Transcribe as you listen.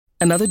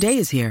Another day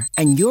is here,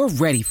 and you're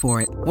ready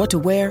for it. What to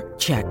wear?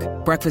 Check.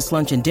 Breakfast,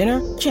 lunch, and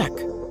dinner? Check.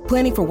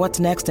 Planning for what's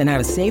next and how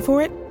to save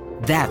for it?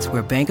 That's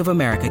where Bank of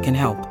America can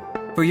help.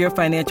 For your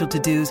financial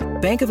to-dos,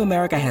 Bank of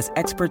America has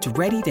experts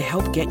ready to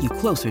help get you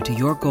closer to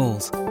your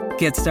goals.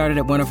 Get started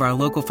at one of our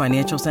local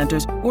financial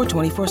centers or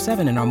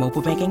 24/7 in our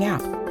mobile banking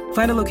app.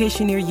 Find a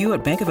location near you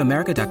at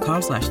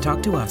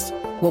bankofamerica.com/talktous.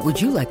 What would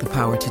you like the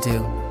power to do?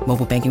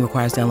 Mobile banking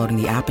requires downloading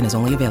the app and is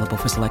only available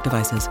for select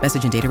devices.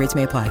 Message and data rates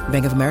may apply.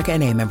 Bank of America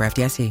N.A., member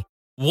FDIC.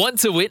 Want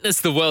to witness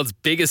the world's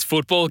biggest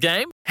football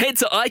game? Head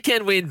to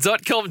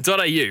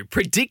iCanWin.com.au,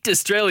 predict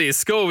Australia's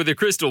score with a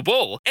crystal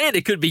ball, and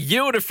it could be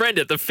you and a friend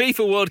at the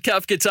FIFA World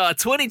Cup Qatar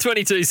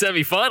 2022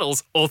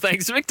 semi-finals, all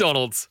thanks to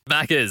McDonald's.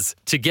 Maccas,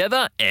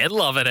 together and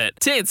loving it.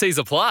 TNCs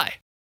apply.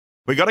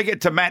 We got to get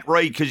to Matt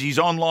Reid because he's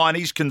online.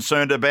 He's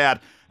concerned about,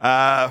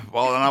 I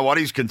don't know what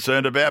he's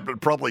concerned about,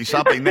 but probably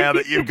something now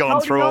that you've gone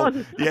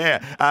through. Yeah,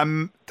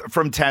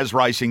 from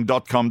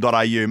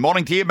tasracing.com.au.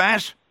 Morning to you,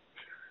 Matt.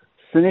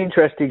 It's an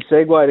interesting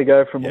segue to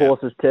go from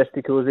horses'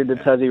 testicles into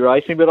Tassie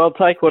racing, but I'll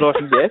take what I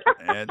can get.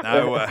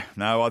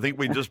 No, I think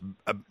we just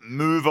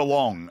move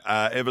along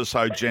ever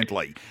so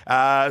gently.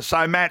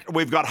 So, Matt,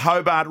 we've got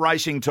Hobart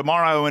racing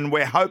tomorrow, and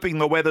we're hoping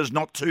the weather's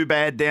not too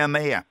bad down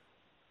there.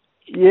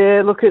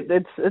 Yeah, look,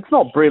 it's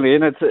not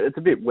brilliant. It's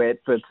a bit wet,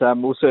 but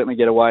we'll certainly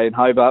get away in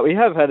Hobart. We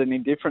have had an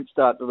indifferent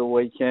start to the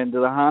weekend.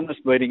 The harness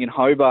meeting in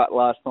Hobart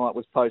last night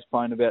was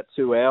postponed about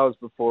 2 hours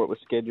before it was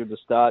scheduled to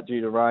start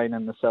due to rain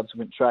and the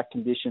subsequent track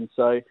conditions.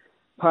 So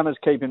punters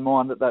keep in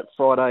mind that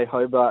Friday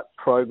Hobart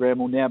program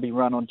will now be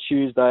run on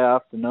Tuesday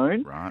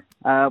afternoon. Right.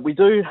 We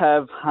do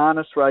have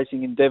harness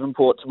racing in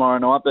Devonport tomorrow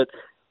night, but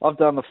I've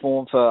done the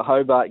form for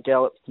Hobart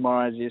Gallops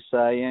tomorrow, as you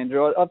say,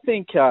 Andrew. I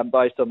think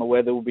based on the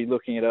weather, we'll be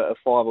looking at a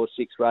 5 or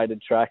 6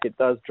 rated track. It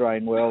does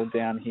drain well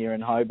down here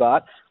in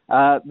Hobart.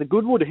 The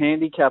Goodwood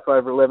Handicap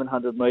over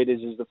 1,100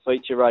 metres is the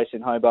feature race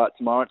in Hobart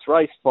tomorrow. It's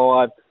race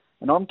 5,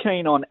 and I'm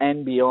keen on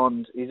And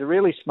Beyond. He's a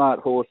really smart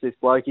horse, this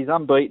bloke. He's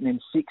unbeaten in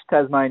 6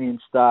 Tasmanian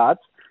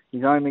starts.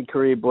 His only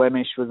career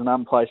blemish was an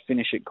unplaced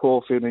finish at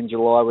Caulfield in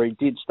July where he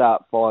did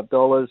start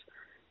 $5.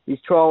 He's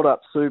trialled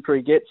up super,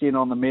 he gets in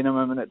on the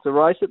minimum, and it's a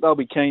race that they'll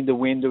be keen to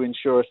win to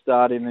ensure a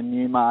start in the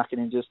Newmarket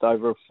in just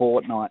over a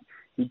fortnight.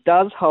 He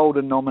does hold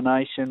a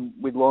nomination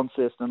with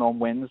Launceston on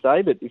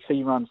Wednesday, but if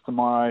he runs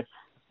tomorrow,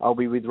 I'll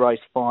be with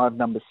race 5,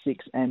 number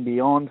 6, And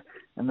Beyond.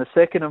 And the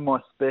second of my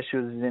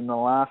specials is in the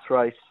last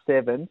race,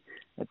 7.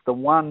 It's the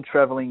 1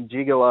 Travelling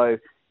Gigolo.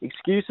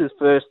 Excuses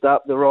first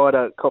up. The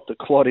rider copped a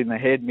clot in the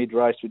head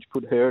mid-race, which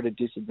put her at a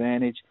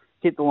disadvantage.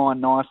 Hit the line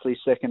nicely,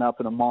 second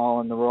up at a mile,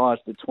 and the rise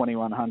to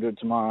 2,100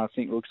 tomorrow I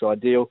think looks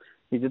ideal.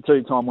 He's a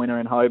 2-time winner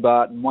in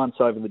Hobart, and once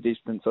over the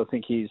distance, I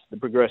think he's the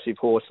progressive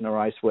horse in a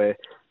race where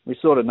we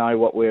sort of know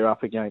what we're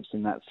up against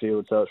in that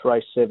field. So it's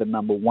race 7,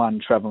 number 1,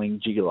 Travelling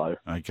Gigolo.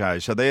 Okay,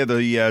 so they're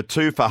the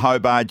 2 for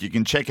Hobart. You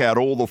can check out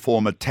all the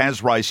form at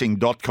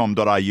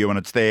tasracing.com.au, and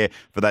it's there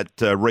for that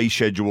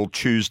rescheduled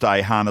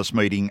Tuesday harness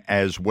meeting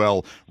as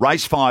well.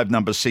 Race 5,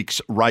 number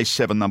 6, race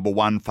 7, number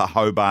 1 for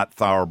Hobart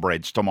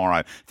Thoroughbreds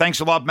tomorrow. Thanks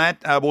a lot, Matt.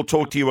 We'll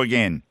talk to you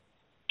again.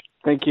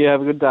 Thank you.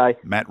 Have a good day.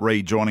 Matt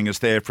Reid joining us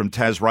there from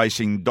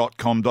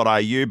tasracing.com.au.